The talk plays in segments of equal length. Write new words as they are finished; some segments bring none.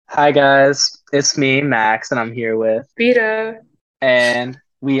Hi guys, it's me, Max, and I'm here with, Vita. and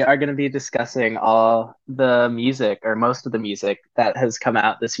we are going to be discussing all the music or most of the music that has come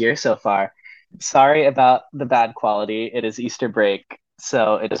out this year so far. Sorry about the bad quality. It is Easter break,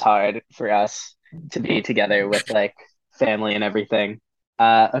 so it is hard for us to be together with like family and everything.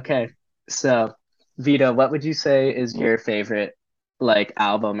 Okay, so Vito, what would you say is your favorite like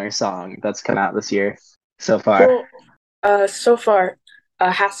album or song that's come out this year so far? Well, so far,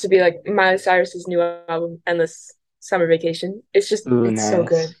 has to be like Miley Cyrus's new album, Endless Summer Vacation. Ooh, It's so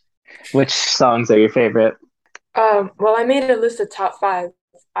good. nice. Which songs are your favorite? Well, I made a list of top five.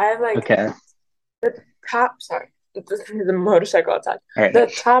 I have like Okay. the top, sorry, the motorcycle outside. All right. The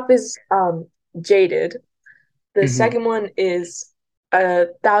top is Jaded. The Hmm. second one is A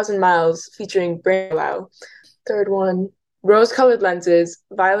Thousand Miles featuring Brand Wow. Third one, Rose Colored Lenses,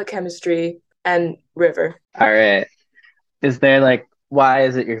 Violet Chemistry, and River. All right. Is there like why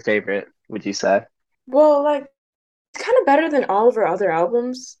is it your favorite, would you say? Well, like it's kind of better than all of her other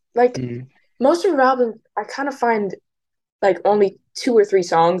albums. Like Hmm. most of her albums, I kind of find like only two or three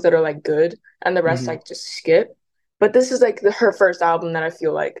songs that are like good, and the rest Hmm. like just skip. But this is like her first album that I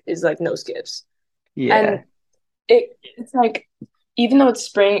feel like is like no skips, Yeah. and it's like even though it's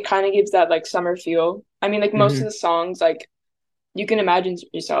spring, it kind of gives that like summer feel. I mean, like most of Hmm. the songs, like you can imagine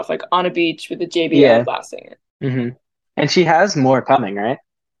yourself like on a beach with a JBL Yeah. blasting it. Hmm. And she has more coming, right?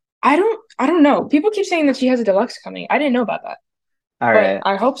 I don't know. People keep saying that she has a deluxe coming. I didn't know about that, All but right.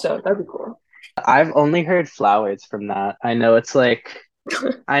 I hope so. That'd be cool. I've only heard Flowers from that. I know it's like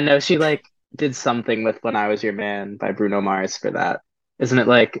I know she like did something with When I Was Your Man by Bruno Mars for that. Isn't it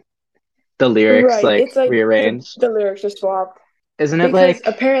like the lyrics Right. like It's like rearranged? the lyrics are swapped Isn't it because like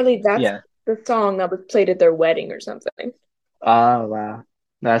apparently that's yeah. the song that was played at their wedding or something. Oh wow.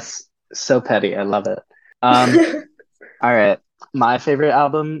 That's so petty. I love it. Um All right. My favorite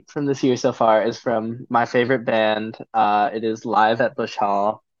album from this year so far is from my favorite band. It is Live at Bush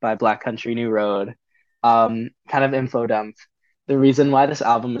Hall by Black Country New Road. Kind of info dump. The reason why this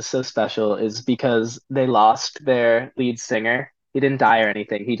album is so special is because they lost their lead singer. He didn't die or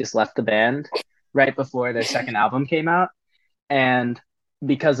anything. He just left the band right before their second album came out. And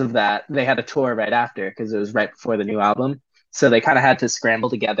because of that, they had a tour right after because it was right before the new album. So they kind of had to scramble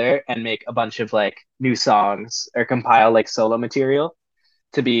together and make a bunch of like new songs or compile like solo material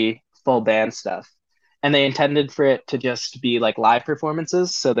to be full band stuff. And they intended for it to just be like live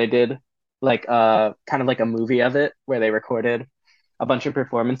performances. So they did like kind of like a movie of it where they recorded a bunch of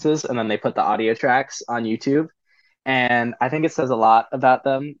performances and then they put the audio tracks on YouTube. And I think it says a lot about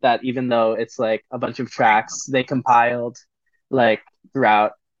them that even though it's like a bunch of tracks they compiled like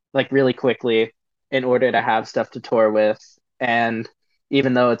throughout, like really quickly in order to have stuff to tour with. And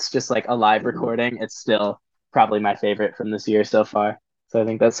even though it's just like a live recording, it's still probably my favorite from this year so far. So I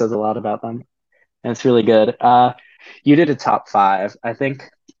think that says a lot about them. And it's really good. You did a top five. I think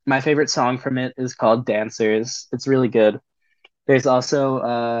my favorite song from it is called Dancers. It's really good. There's also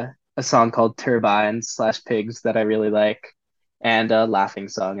a song called Turbines slash Pigs that I really like, and a Laughing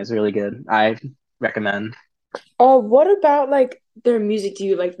Song is really good. I recommend. What about like their music do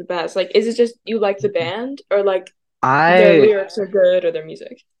you like the best? Like, is it just you like the band or like their I lyrics are good or their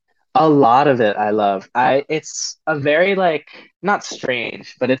music? A lot of it I love. I It's a very like not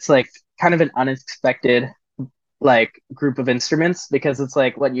strange, but it's like kind of an unexpected like group of instruments because it's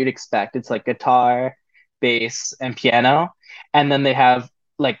like what you'd expect. It's like guitar, bass, and piano, and then they have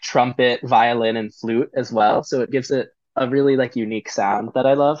like trumpet, violin, and flute as well. So it gives it a really like unique sound that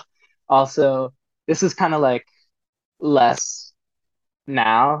I love. Also, this is kind of like less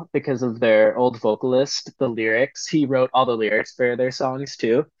now because of their old vocalist, the lyrics. He wrote all the lyrics for their songs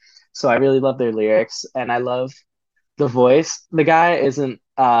too. So I really love their lyrics and I love the voice. The guy isn't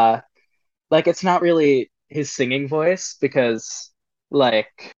like it's not really his singing voice because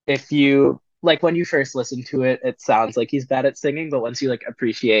like if you like when you first listen to it it sounds like he's bad at singing, but once you like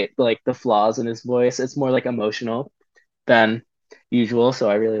appreciate like the flaws in his voice it's more like emotional than usual, so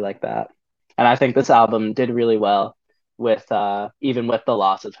I really like that. And I think this album did really well with even with the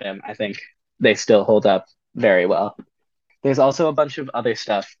loss of him. I think they still hold up very well. There's also a bunch of other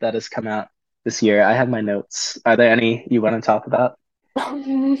stuff that has come out this year. I have my notes. Are there any you want to talk about?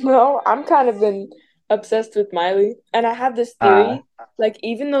 No, I'm kind of been obsessed with Miley, and I have this uh theory. Like,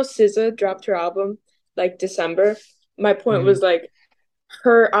 even though SZA dropped her album like December, my point mhm, was like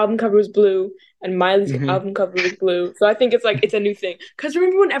her album cover was blue and Miley's mhm, album cover was blue. So I think it's like it's a new thing. Because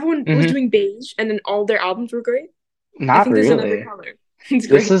remember when everyone was mhm. doing beige and then all their albums were great? I Not think there's another really. color. It's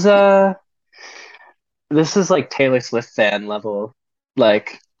This great. is this is like Taylor Swift fan level,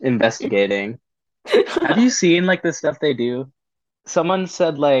 like investigating. Have you seen like the stuff they do? someone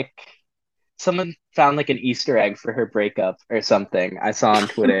said like someone found like an Easter egg for her breakup or something. I saw on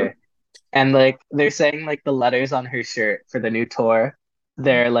Twitter. And like they're saying like the letters on her shirt for the new tour,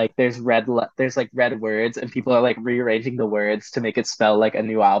 they're like there's like red words and people are like rearranging the words to make it spell like a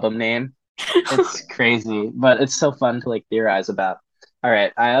new album name. It's crazy, but it's so fun to like theorize about. All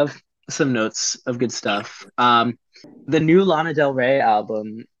right, I have some notes of good stuff. The new Lana Del Rey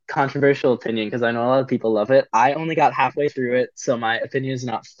album, controversial opinion because I know a lot of people love it. I only got halfway through it, so my opinion is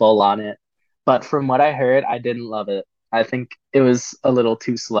not full on it. But from what I heard, I didn't love it. I think it was a little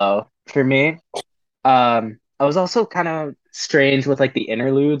too slow for me. I was also kind of strange with like the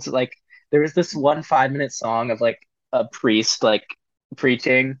interludes. Like there was this one 5 minute song of like a priest like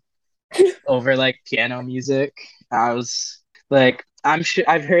preaching over like piano music. I was like, I'm sure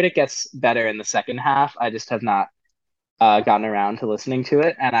I've heard it gets better in the second half. I just have not gotten around to listening to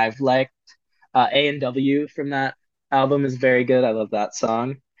it, and I've liked A&W from that album is very good. I love that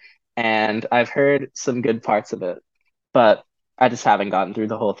song, and I've heard some good parts of it, but I just haven't gotten through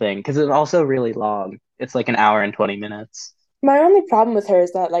the whole thing because it's also really long. It's like an hour and 20 minutes. My only problem with her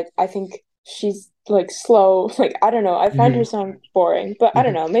is that like I think she's like slow. Like I don't know. I find her Mhm. song boring, but I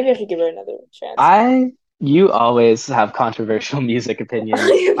don't Mhm. know. Maybe I should give her another chance. I you always have controversial music opinions.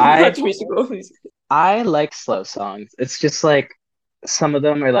 I have much musical. I like slow songs. It's just like some of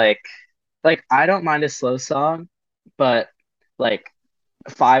them are like I don't mind a slow song, but like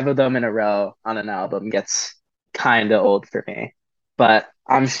five of them in a row on an album gets kind of old for me. But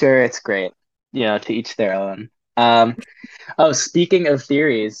I'm sure it's great, to each their own. Um, oh, speaking of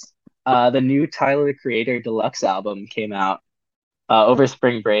theories, the new Tyler the Creator deluxe album came out over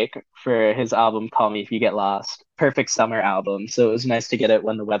spring break for his album Call Me If You Get Lost. Perfect summer album. So it was nice to get it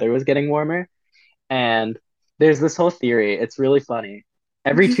when the weather was getting warmer. And there's this whole theory. It's really funny.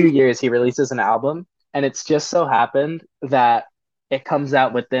 Every 2 years, he releases an album, and it's just so happened that it comes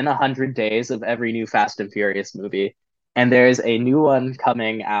out within 100 days of every new Fast and Furious movie. And there's a new one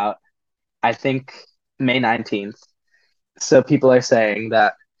coming out, I think, May 19th. So people are saying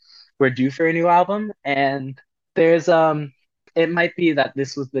that we're due for a new album, and there's it might be that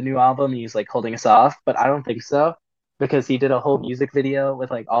this was the new album and he's like holding us off, but I don't think so because he did a whole music video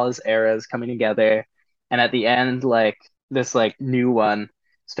with like all his eras coming together, and at the end like this like new one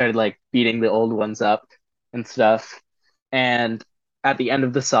started like beating the old ones up and stuff, and at the end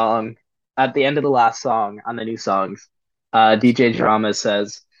of the song, at the end of the last song on the new songs, DJ Drama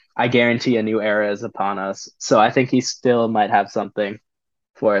says, "I guarantee a new era is upon us." So I think he still might have something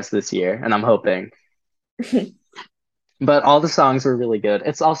for us this year, and I'm hoping. But all the songs were really good.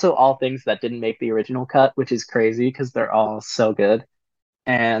 It's also all things that didn't make the original cut, which is crazy because they're all so good.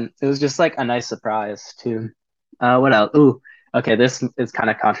 And it was just like a nice surprise too. What else? Ooh, okay, this is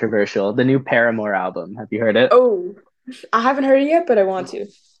kind of controversial. The new Paramore album. Have you heard it? Oh, I haven't heard it yet, but I want to.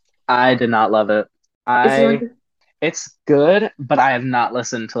 I did not love it. Is it I one? It's good, but I have not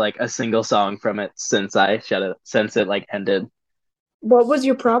listened to like a single song from it since I shut it since it like ended. What was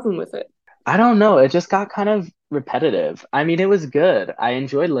your problem with it? I don't know. It just got kind of repetitive. I mean, it was good. I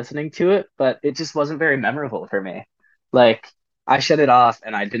enjoyed listening to it, but it just wasn't very memorable for me. Like, I shut it off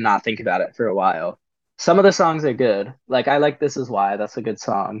and I did not think about it for a while. Some of the songs are good. Like, I like This Is Why. That's a good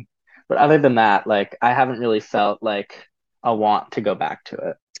song. But other than that, like, I haven't really felt like a want to go back to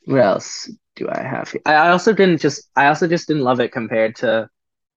it. What else do I have here? I also just didn't love it compared to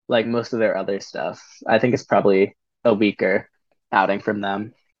like most of their other stuff. I think it's probably a weaker outing from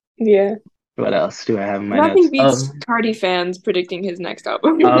them. Yeah. What else do I have in my notes? Nothing beats Cardi fans predicting his next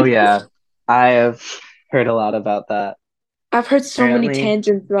album. Oh yeah. I have heard a lot about that. I've heard so many Apparently,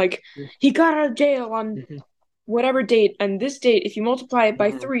 tangents like he got out of jail on Mhm. whatever date, and this date, if you multiply it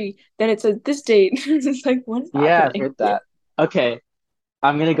by Mhm. three, then it's a this date. It's like, what is Yeah, I've happening? heard that. Okay,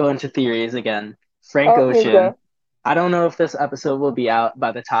 I'm gonna go into theories again. Frank Oh, here we Ocean. go. I don't know if this episode will be out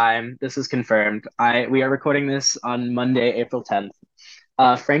by the time this is confirmed. We are recording this on Monday, April 10th.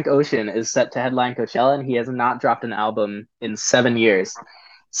 Frank Ocean is set to headline Coachella, and he has not dropped an album in 7 years.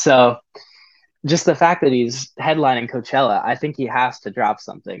 So just the fact that he's headlining Coachella, I think he has to drop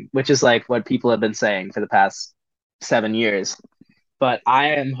something, which is like what people have been saying for the past 7 years. But I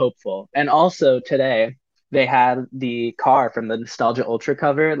am hopeful. And also today, they had the car from the Nostalgia Ultra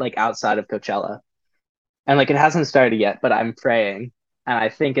cover like outside of Coachella. And like it hasn't started yet, but I'm praying and I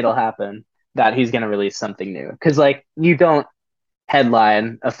think it'll happen that he's going to release something new. Cause like you don't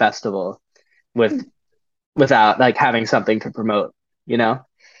headline a festival with without like having something to promote, you know?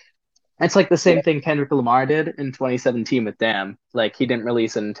 It's like the Yeah. same thing Kendrick Lamar did in 2017 with Damn. Like he didn't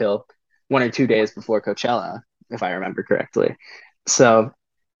release it until 1 or 2 days before Coachella, if I remember correctly. So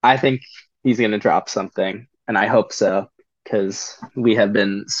I think he's gonna drop something, and I hope so. because we have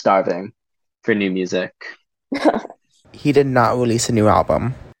been starving for new music. He did not release a new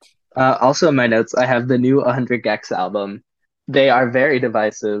album. Also, in my notes, I have the new 100 gecs album. They are very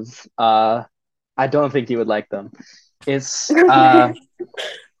divisive. I don't think you would like them. It's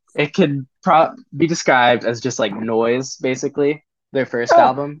it could be described as just like noise, basically, their first Oh,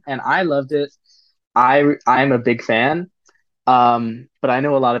 album, and I loved it. I'm a big fan, but I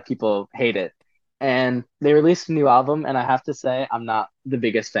know a lot of people hate it. And they released a new album, and I have to say, I'm not the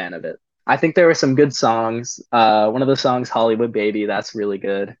biggest fan of it. I think there were some good songs. One of the songs, Hollywood Baby, that's really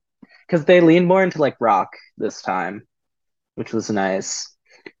good because they leaned more into like rock this time, which was nice.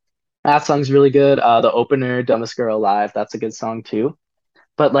 That song's really good. The opener, Dumbest Girl Alive, that's a good song too.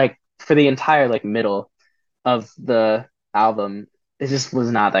 But like for the entire like middle of the album, it just was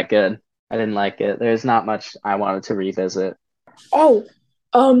not that good. I didn't like it. There's not much I wanted to revisit. oh,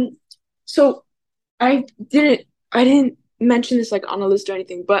 um, so I didn't mention this like on a list or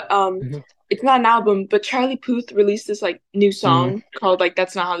anything, but Mhm. it's not an album, but Charlie Puth released this like new Mhm. song called like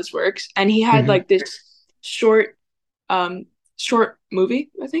That's Not How This Works, and he had Mhm. like this short short movie,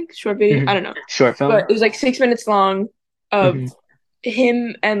 I think, short video, I Mhm. don't know, Short but film. it was like 6 minutes long of Mhm.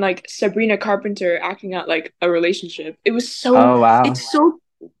 him and like Sabrina Carpenter acting out like a relationship. Oh wow. It's so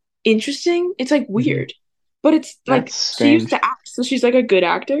interesting. It's like Mhm. weird, but it's That's like she used strange. to act, so she's like a good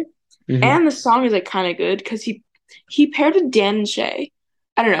actor, Mhm. and the song is like kind of good because he paired with Dan and Shay.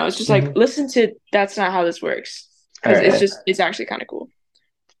 I don't know. It's just like Mhm. listen to That's Not How This Works All because right. it's actually kind of cool.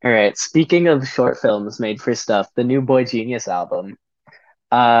 All right. Speaking of short films made for stuff, the new Boy Genius album.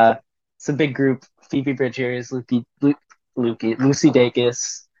 Uh, it's a big group. Phoebe Bridgers, Lucy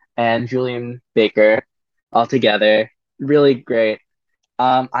Dacus, and Julian Baker all together. Really great.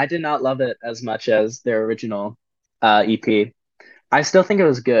 I did not love it as much as their original EP. I still think it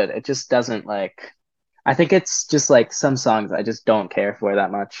was good. It just doesn't like. I think it's just like some songs I just don't care for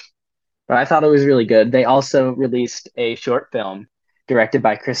that much. But I thought it was really good. They also released a short film directed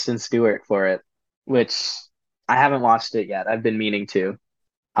by Kristen Stewart for it, which I haven't watched it yet. I've been meaning to.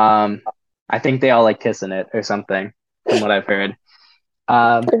 Um, I think they all like kissing it or something, from what I've heard.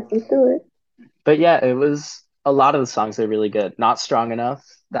 Um, Kristen Stewart. but yeah, it was a lot of the songs are really good. Not Strong Enough.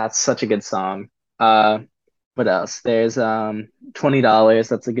 That's such a good song. Uh, what else? There's $20.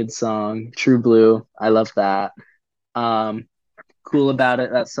 That's a good song. True Blue. I love that. Um, Cool About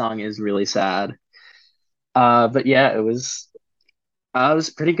It. That song is really sad. But yeah, it was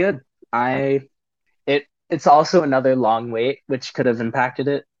pretty good. It's also another long wait, which could have impacted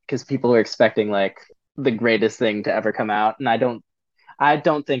it because people were expecting like the greatest thing to ever come out, and I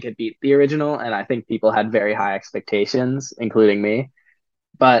don't think it beat the original, and I think people had very high expectations, including me.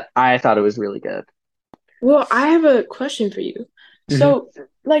 But I thought it was really good. Well, I have a question for you. Hmm. So,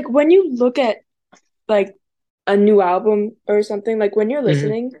 like when you look at like a new album or something, like when you're Hmm.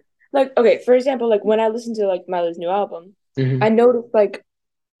 listening, like okay, for example, like when I listen to like Miley's new album, Hmm. I noticed like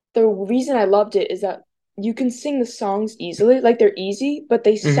the reason I loved it is that you can sing the songs easily. Like they're easy, but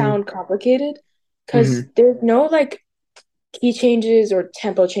they Hmm. sound complicated because Hmm. there's no like key changes or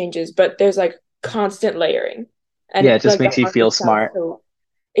tempo changes, but there's like constant layering. Yeah, And it just like the makes you feel harmony sounds smart. so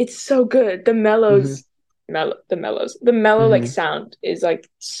it's so good. Hmm. The mellow like Hmm. sound is like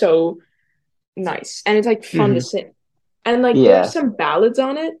so nice. And it's like fun to Hmm. sing. And like there's Yeah. some ballads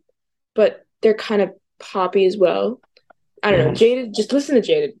on it, but they're kind of poppy as well. I don't know. Hmm. Jaded, just listen to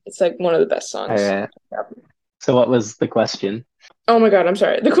Jaded. It's like one of the best All songs. right. So what was the question? Oh my God, I'm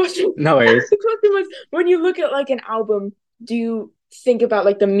sorry. The question No worries. the question was when you look at like an album, do you think about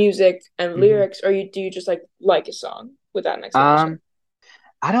like the music and Hmm. lyrics, or do you just like a song without an explanation? Um,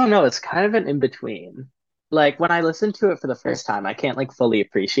 I don't know. It's kind of an in between. Like when I listen to it for the first time, I can't like fully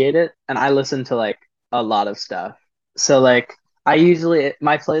appreciate it, and I listen to like a lot of stuff. So like I usually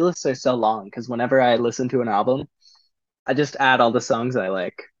my playlists are so long because whenever I listen to an album, I just add all the songs I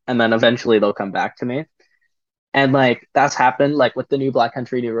like, and then eventually they'll come back to me. And like that's happened like with the new Black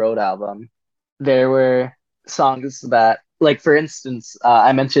Country New Road album. There were songs that like for instance,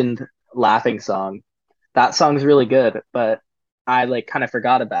 I mentioned Laughing Song. That song's really good, but I like kind of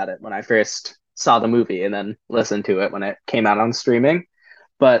forgot about it when I first saw the movie and then listened to it when it came out on streaming.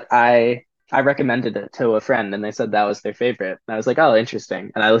 But I recommended it to a friend and they said that was their favorite. And I was like, "Oh,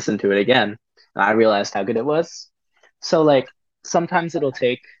 interesting." And I listened to it again and I realized how good it was. So like sometimes it'll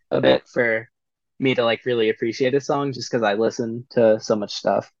take a bit for me to like really appreciate a song just because I listen to so much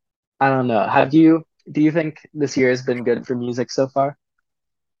stuff. I don't know. Do you think this year has been good for music so far?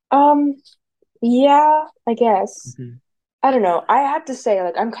 Um, yeah, I guess. Hmm. I don't know. I have to say,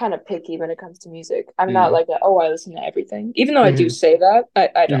 like, I'm kind of picky when it comes to music. I'm not Hmm. like, oh, I listen to everything. Even though I do Hmm. say that,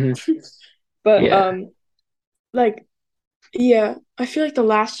 I don't. Hmm. But Yeah. like Yeah, I feel like the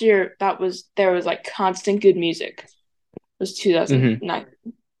last year there was like constant good music was Hmm 2009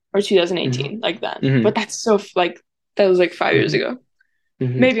 or hmm 2018, like then. hmm But that's like that was like 5 years hmm ago.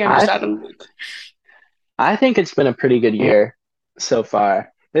 hmm Maybe I'm just out of the loop. I think it's been a pretty good year so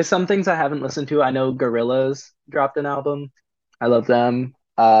far. There's some things I haven't listened to. I know Gorillaz dropped an album. I love them.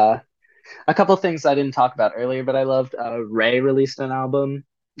 A couple things I didn't talk about earlier, but I loved Ray released an album.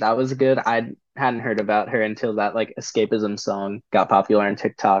 That was good. I hadn't heard about her until that like escapism song got popular on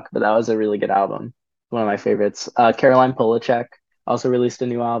TikTok, but that was a really good album. One of my favorites. Caroline Polachek also released a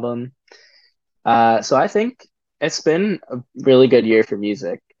new album. So I think it's been a really good year for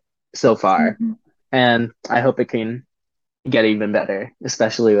music so far, Mhm. and I hope it can get even better,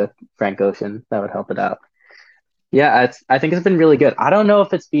 especially with Frank Ocean. That would help it out. Yeah, I think it's been really good. I don't know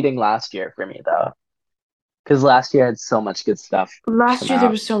if it's beating last year for me though, because last year had so much good stuff Last come year there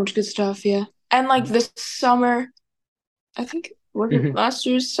out. was so much good stuff, yeah. And like this summer, I think was it Hmm last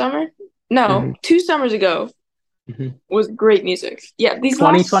year's summer? No, hmm 2 summers ago hmm was great music. Yeah, these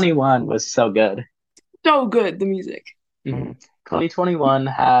last 2021 was so good. so good, the music. 2021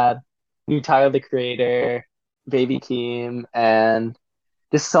 had new Tyler the Creator, Baby Keem, and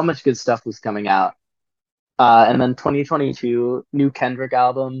just so much good stuff was coming out. And then 2022, new Kendrick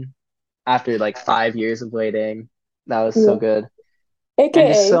album after like 5 years of waiting. That was so Yeah. good. And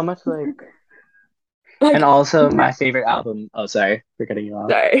just AKA, so much like, and like, also my favorite album. Oh, sorry for cutting you off.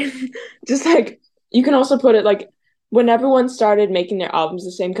 sorry. Just like you can also put it like when everyone started making their albums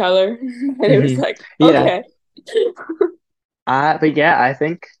the same color, and it was Hmm like, Yeah. okay. But yeah, I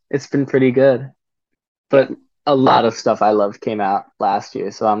think it's been pretty good. Yeah. But a lot of stuff I loved came out last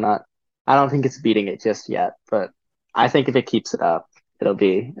year, so I don't think it's beating it just yet. But I think if it keeps it up, it'll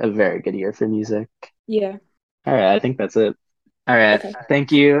be a very good year for music. Yeah. All right, I think that's it. All right. Okay.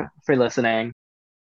 Thank you for listening.